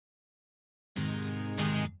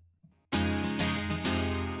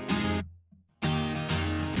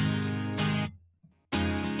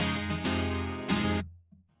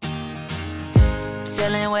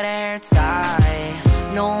chillin' with her hair tied,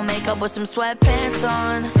 no makeup with some sweatpants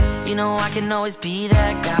on. You know I can always be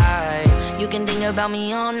that guy. You can think about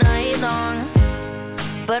me all night long,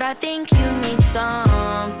 but I think you need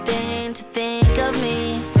something to think of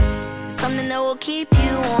me, something that will keep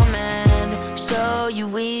you warm and show you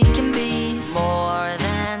we can be more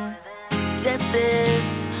than just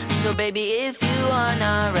this. So baby, if you are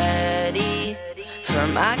not ready for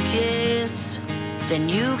my kiss, then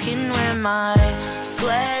you can wear my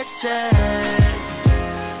sweatshirt,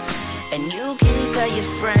 and you can tell your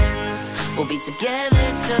friends we'll be together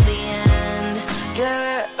till the end.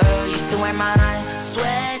 Girl, you can wear my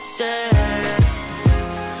sweatshirt,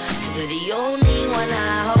 'cause you're the only one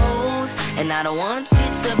I hold, and I don't want you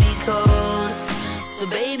to be cold. So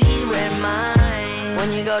baby, wear mine when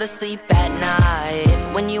you go to sleep at night,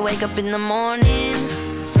 when you wake up in the morning,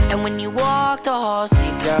 and when you walk the hall.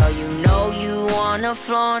 See, girl, you know you wanna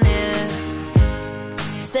flaunt it.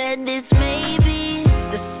 Said this may be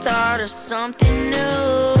the start of something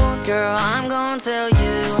new. Girl, I'm gonna tell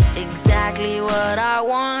you exactly what I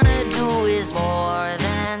wanna do is more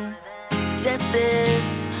than just this.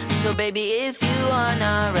 So baby, if you are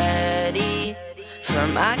not ready for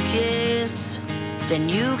my kiss, then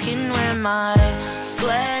you can wear my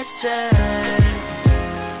sweatshirt,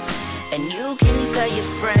 and you can tell your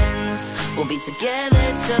friends we'll be together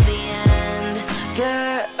till the end.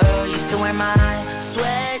 Girl, you can wear my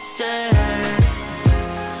sweatshirt,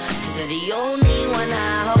 'cause you're the only one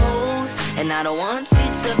I hold, and I don't want you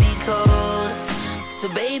to be cold. So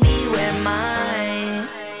baby, wear mine,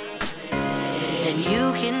 and you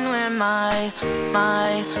can wear my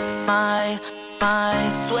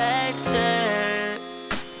sweatshirt,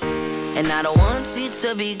 and I don't want you to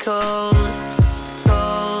be cold,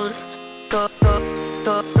 cold, cold,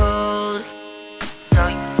 cold, cold.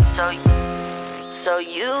 So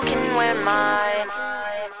you can wear my,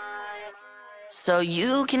 so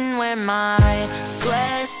you can wear my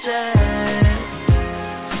sweatshirt,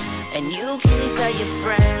 and you can tell your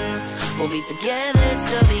friends we'll be together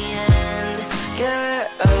till the end.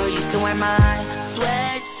 Girl, you can wear my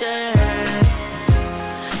sweatshirt,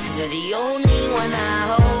 'cause you're the only one I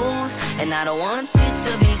hold, and I don't want you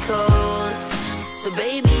to be cold. So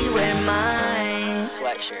baby, wear my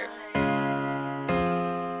sweatshirt,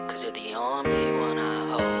 'cause you're the only one I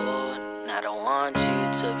hold, and I don't want you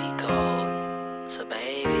to be cold.